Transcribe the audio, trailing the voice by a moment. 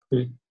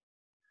Okay,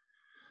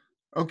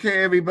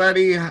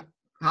 everybody.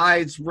 Hi,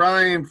 it's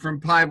Ryan from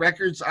Pi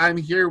Records. I'm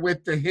here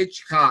with the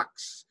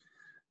Hitchcocks,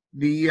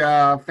 the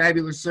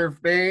Fabulous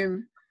Surf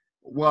Band.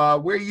 Where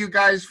are you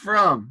guys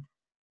from?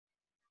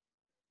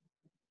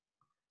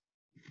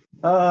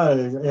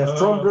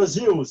 From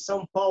Brazil,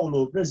 São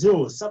Paulo,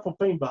 Brazil,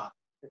 Sapopemba.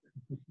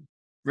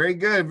 Very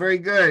good, very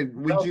good.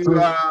 Brazil,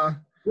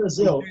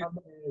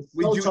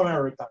 would South you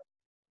America.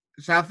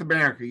 South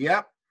America?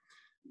 Yep.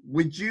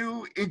 Would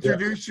you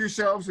introduce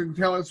yourselves and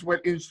tell us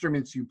what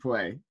instruments you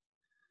play?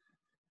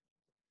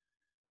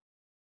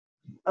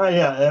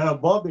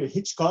 Bob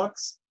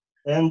Hitchcocks,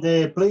 and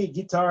play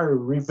guitar,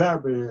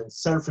 reverb,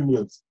 surf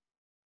music.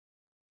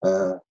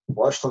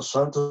 Washington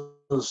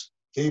Santos,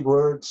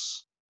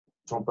 keyboards,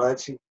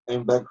 trumpet,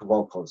 and back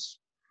vocals.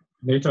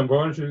 Nathan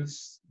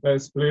Borges,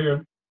 bass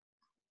player,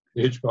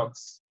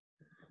 Hitchcocks.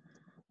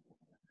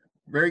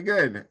 Very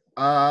good.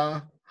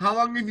 How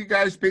long have you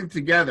guys been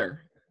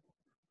together?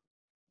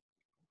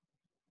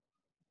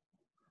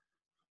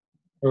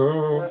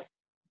 Many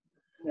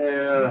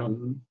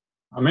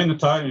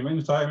time,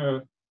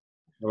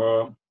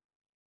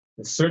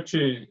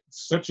 30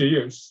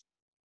 years.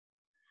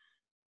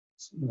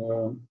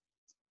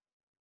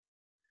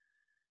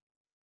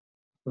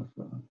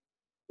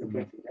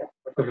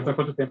 Perguntar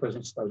quanto tempo a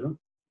gente está junto?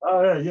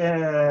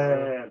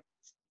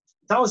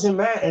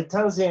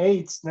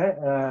 2008, né?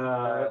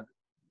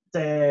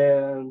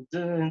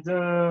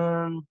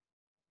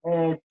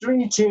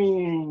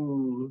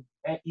 13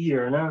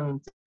 year, né?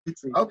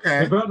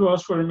 Okay. The band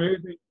was formed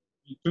in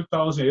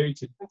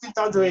 2008.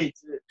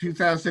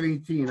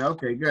 2018.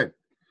 Okay, good.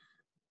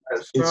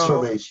 It's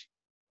formation.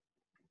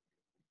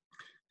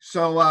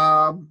 So,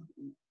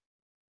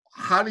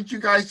 how did you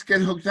guys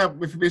get hooked up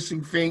with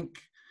Missing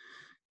Fink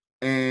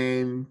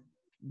and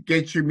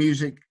get your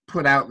music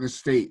put out in the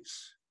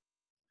States?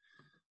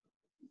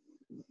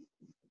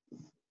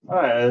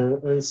 Reckoned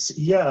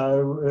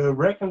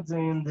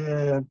in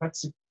the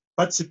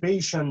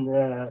participation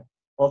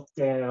of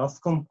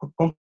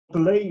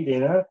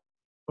compilate,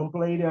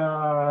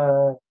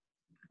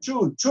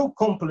 two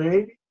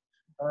compilate.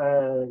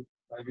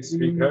 Like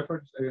Speak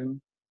Records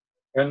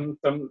and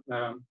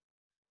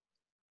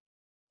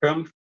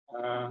comes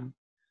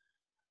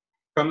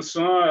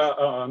a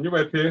new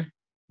EP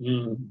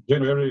in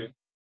January,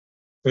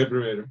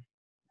 February.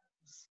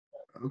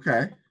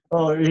 Okay.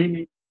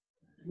 It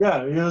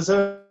was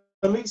a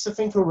mix of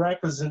Think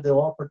Records in the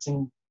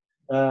opportunity,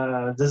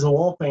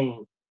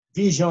 developing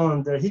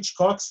vision, the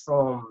Hitchcocks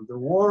from the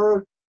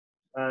world,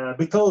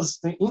 because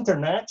the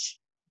internet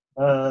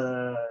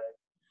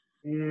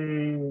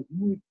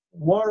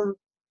were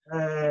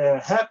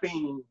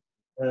happening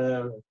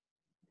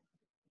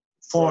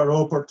for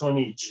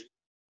opportunity.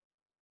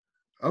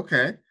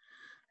 Okay.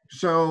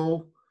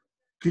 So,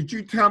 could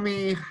you tell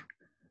me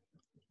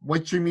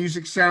what your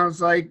music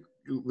sounds like,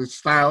 the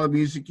style of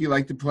music you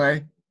like to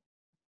play?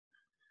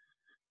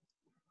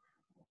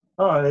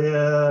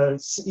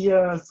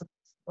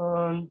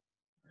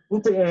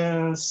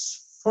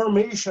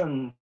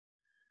 Formation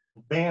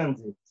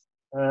band,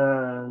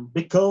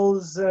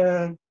 because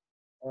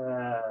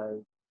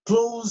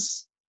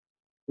close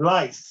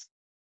life,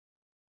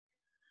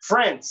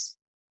 friends,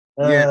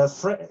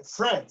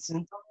 friends,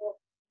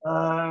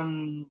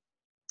 and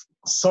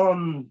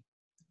some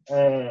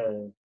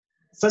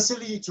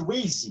facility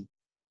raising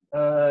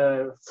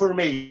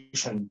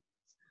formation,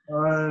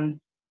 and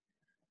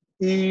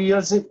he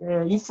has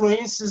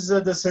influences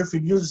the surf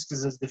music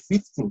as the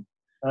 15,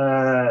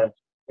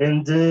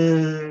 and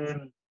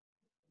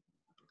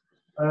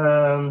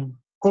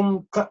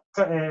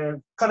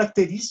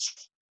characteristic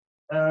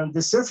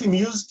the surf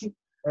music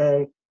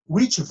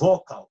rich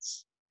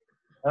vocals.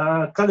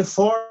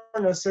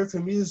 California surf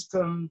music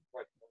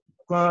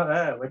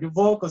the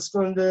vocals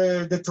from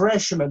the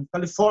Trashman,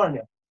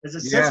 California. There's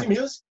a surf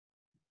music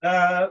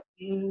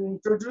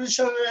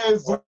introduction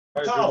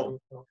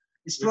vocal,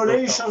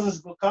 explorations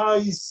vocal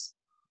is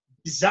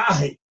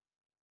bizarre.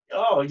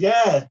 Oh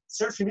yeah,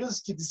 surf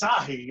music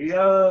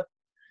bizarre.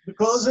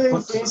 Because it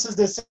influences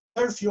the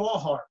surf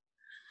horror.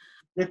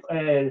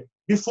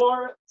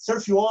 Before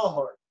surf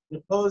horror,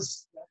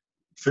 because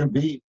Film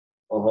B,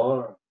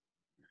 horror,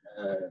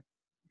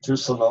 to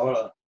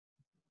sonora.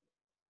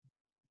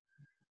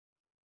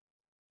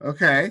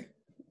 Okay.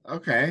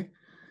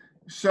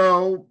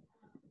 So,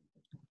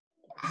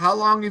 how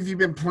long have you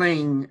been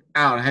playing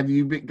out? Have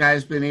you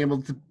guys been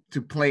able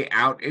to play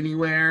out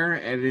anywhere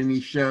at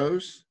any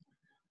shows?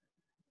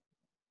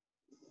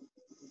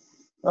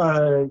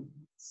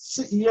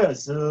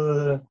 Yes.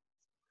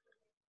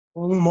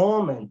 In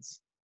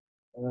moments,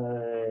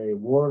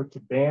 work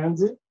band,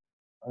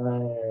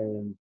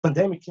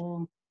 pandemic,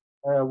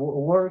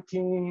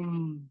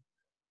 working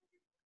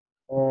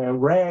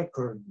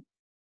record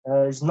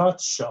is not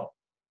show.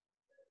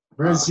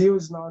 Brazil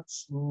is not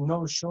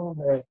no show.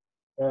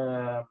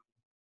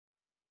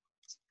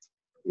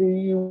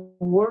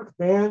 Work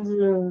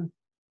band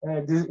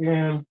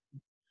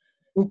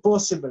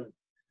impossible.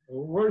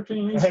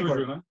 Working in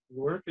studio, né?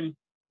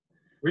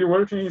 We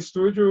working in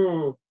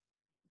studio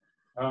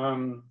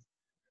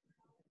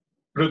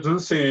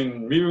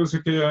producing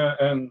music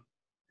and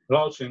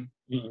launching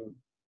in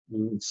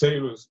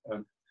sales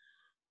and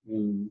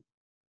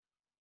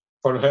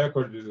for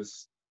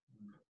records.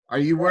 Are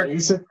you working?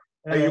 Isso,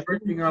 Are you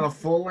working on a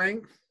full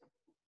length?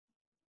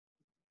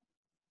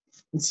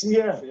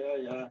 yeah.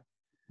 Yeah.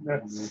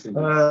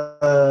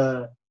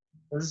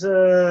 There's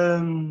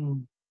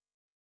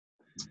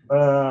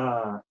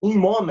in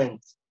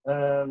moment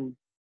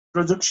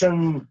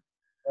production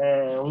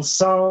on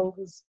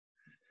songs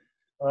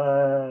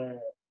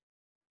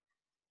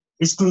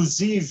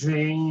exclusive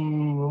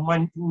em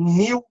uma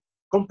new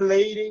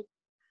compilation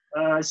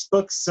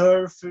Spoke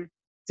Surf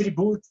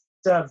tribute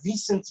a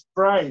Vincent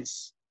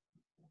Price.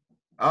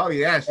 Oh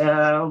yes.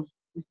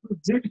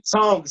 Exclusive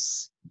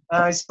songs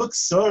Spoke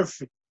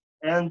Surf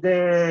and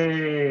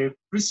the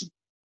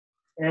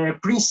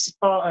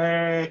principal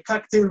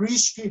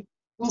characteristic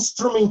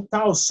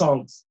instrumental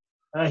songs.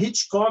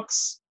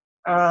 Hitchcock's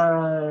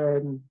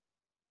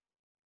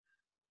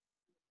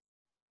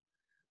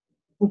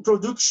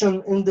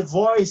introduction in the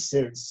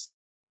voices,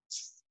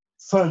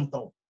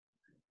 Phantom.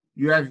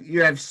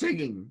 You have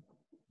singing.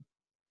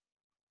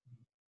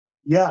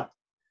 Yeah.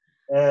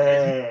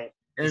 And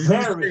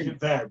Very.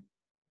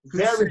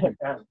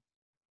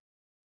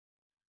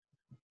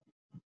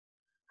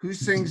 Who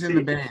sings in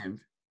the band?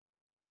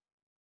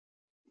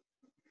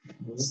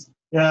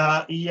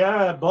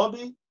 Yeah,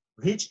 Bobby,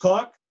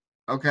 Hitchcock,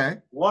 Okay.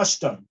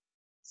 Washington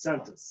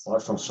Santos.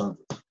 Washington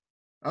Santos.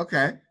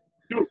 Okay.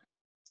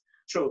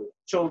 Show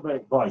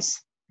the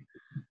voice.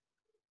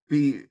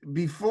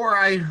 Before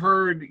I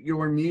heard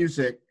your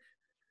music,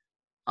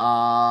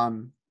 I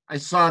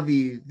saw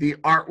the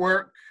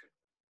artwork,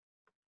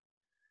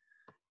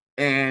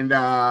 and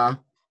I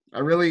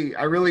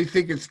really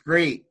think it's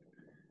great.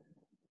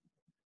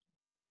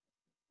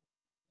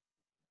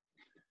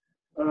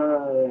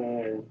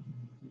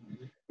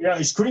 Yeah,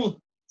 screen.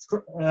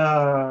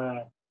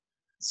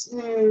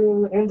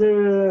 In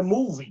the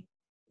movie,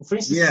 for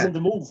instance, Yeah. in the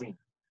movie.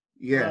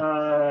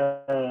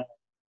 Yeah.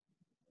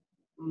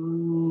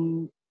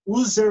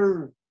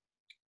 User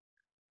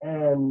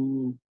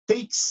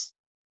takes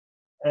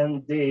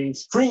and the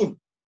screen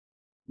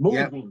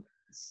moving. Yep.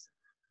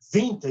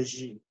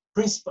 Vintage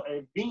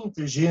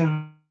and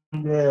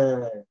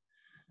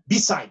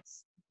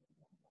B-sides.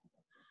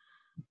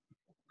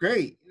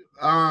 Great.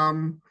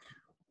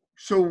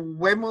 So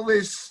when will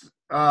this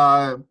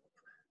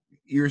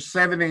your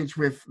 7-inch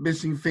with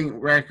Missing Fink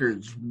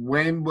Records,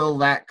 when will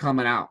that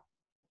coming out?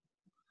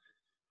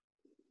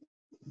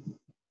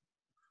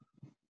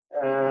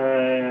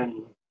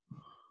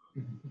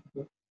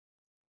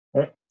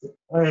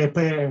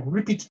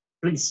 Repeat,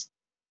 please.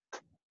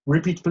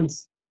 Repeat,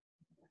 please.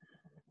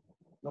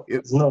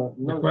 No.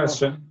 The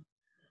question.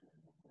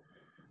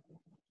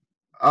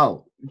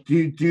 Oh,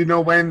 do you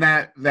know when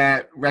that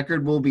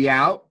record will be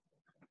out?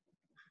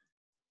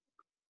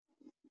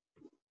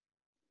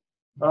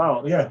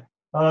 Oh yeah,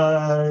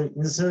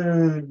 it's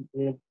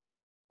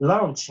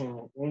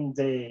launching in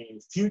the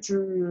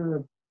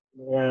future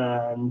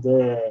and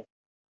the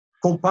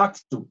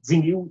compact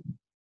vinyl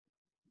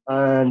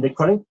and the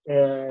current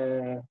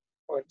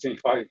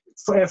 14.5.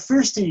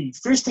 first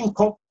in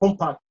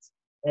compact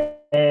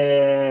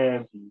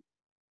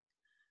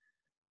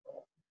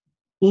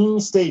in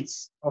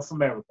States of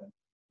America.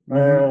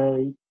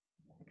 Mm-hmm.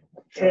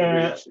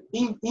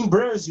 In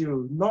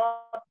Brazil, not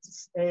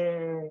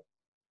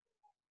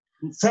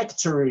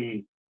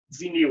factory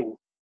vinyl.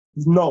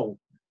 No,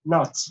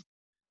 not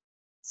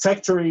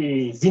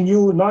factory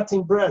vinyl. Not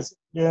in Brazil.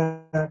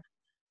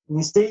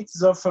 In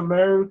States of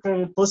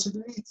America,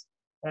 possibly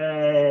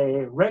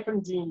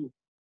recording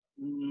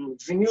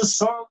vinyl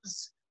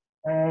songs,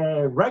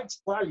 right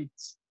quality.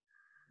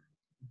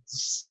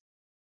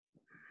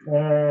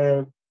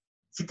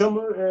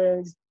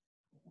 Ficamos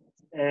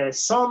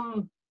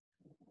some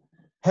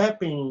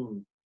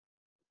happening.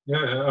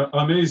 Yeah,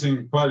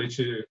 amazing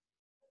quality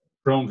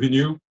from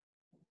vinyl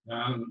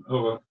and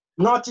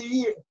not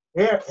here.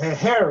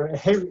 Hair.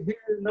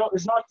 No,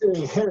 it's not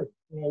hair.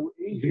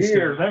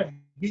 Here,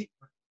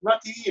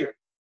 not here.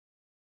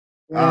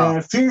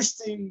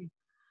 First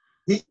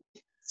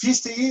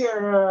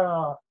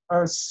year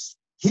are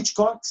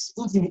Hitchcock's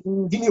in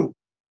vinyl.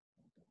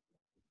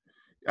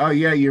 Oh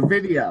yeah, your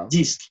video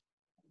disc.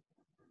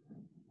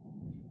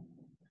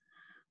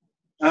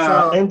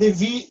 And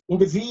in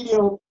the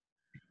video.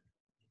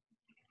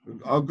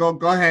 Oh, go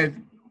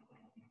ahead.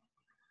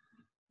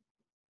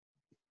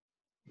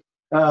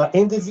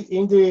 In the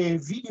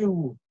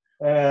video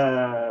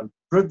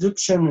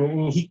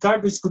production,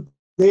 Ricardo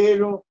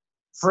Escudero,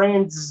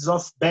 friends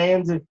of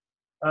band,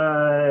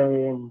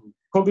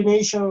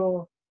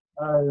 combination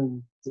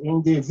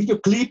in the video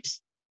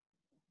clips,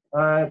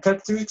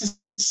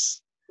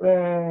 characteristics,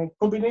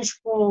 combination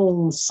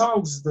com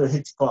songs da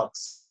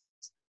Hitchcocks.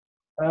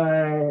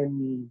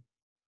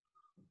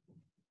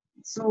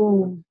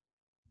 So,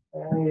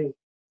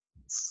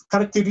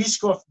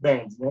 characteristic of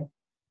band, né?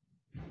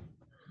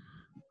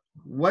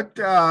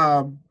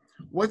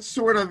 What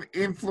sort of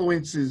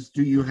influences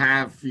do you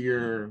have for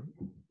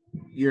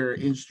your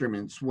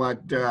instruments?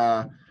 What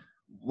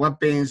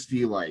bands do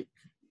you like?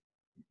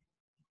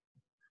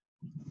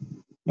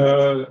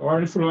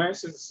 Our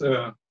influences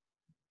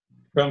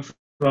come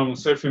from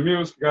surf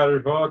music,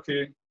 garage rock,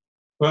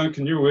 punk,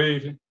 new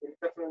wave. Ele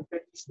está falando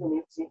de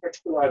instrumentos em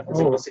particular, por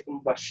exemplo, você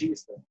como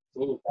baixista,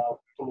 sim,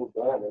 tal, como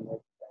banda, né?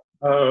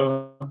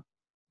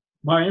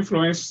 My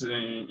influence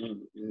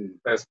in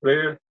bass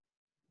player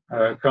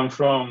come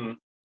from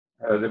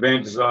the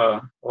bands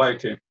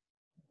like the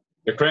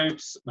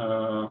Cramps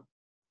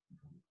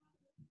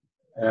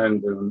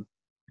and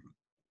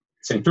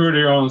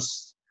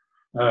Centurions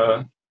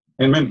and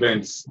many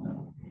bands.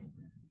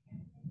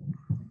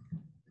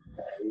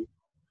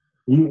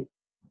 You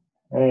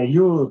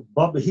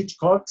Bob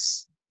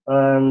Hitchcocks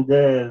and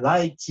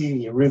like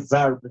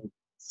Reverb,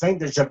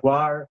 Fender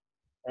Jaguar,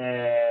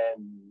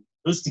 and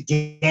Dusty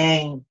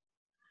Gang,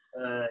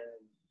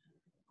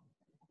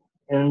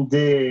 and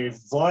the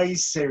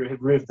voice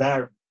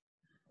reverb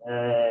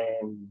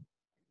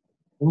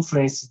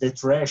influence the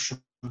thrash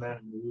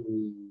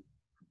and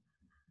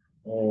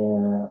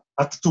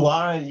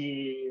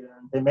Actually,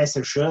 the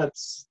master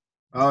shots.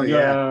 Oh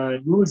yeah.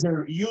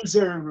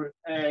 User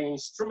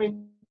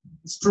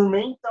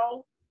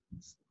instrumental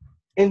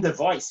in the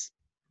voice.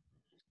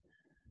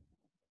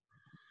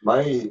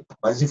 My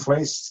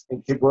influence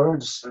in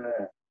keyboards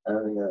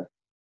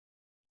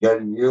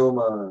Gary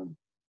Newman,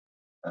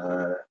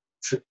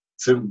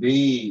 Film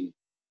B,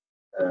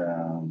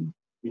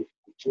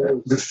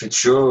 The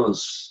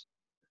Features,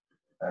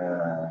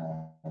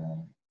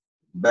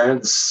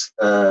 bands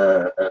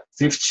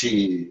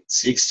 50,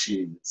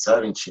 60,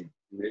 70,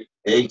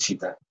 80,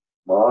 tá?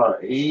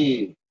 More,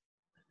 e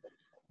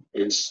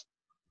isso.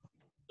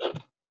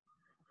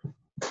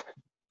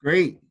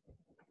 Great.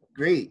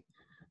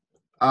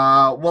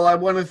 Well, I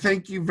want to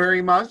thank you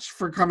very much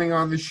for coming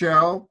on the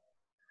show.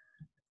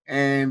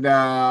 And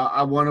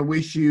I want to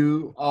wish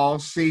you all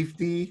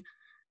safety,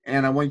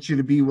 and I want you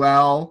to be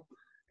well.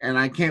 And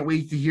I can't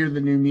wait to hear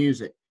the new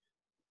music.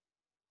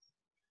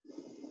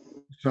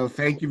 So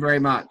thank you very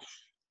much.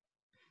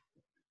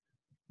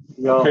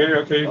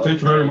 Okay,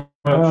 thank you very much.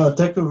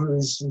 Thank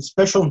you.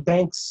 Special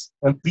thanks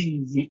and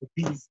P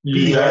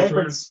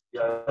Records.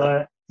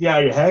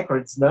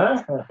 Records,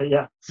 no?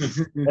 Yeah.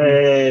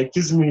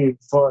 Excuse me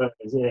for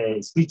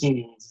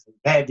speaking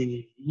bad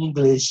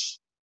English.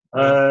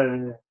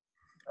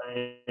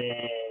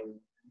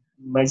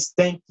 Mas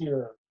thank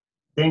you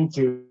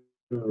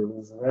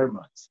very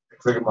much.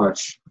 Very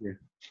much. Yeah.